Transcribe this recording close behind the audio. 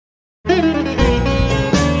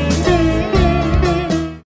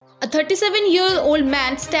a 37-year-old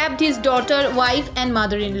man stabbed his daughter, wife and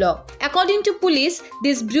mother-in-law. According to police,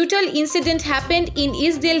 this brutal incident happened in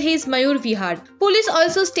East Delhi's Mayur Vihar. Police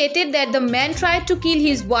also stated that the man tried to kill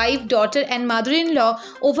his wife, daughter and mother-in-law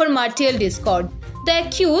over marital discord. The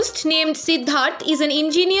accused, named Siddharth, is an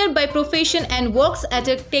engineer by profession and works as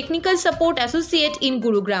a technical support associate in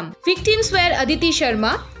Gurugram. Victims were Aditi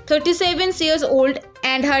Sharma, 37 years old,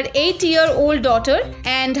 and her 8-year-old daughter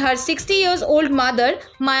and her 60-year-old mother,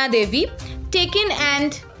 Maya Devi, taken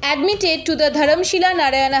and admitted to the Dharamshila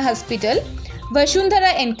Narayana Hospital,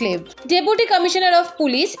 Vasundhara Enclave. Deputy Commissioner of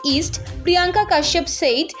Police East, Priyanka Kashyap,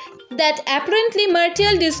 said that apparently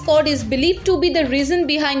marital discord is believed to be the reason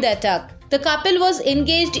behind the attack. The couple was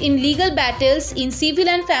engaged in legal battles in civil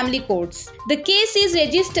and family courts. The case is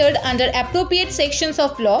registered under appropriate sections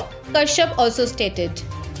of law, Kashyap also stated.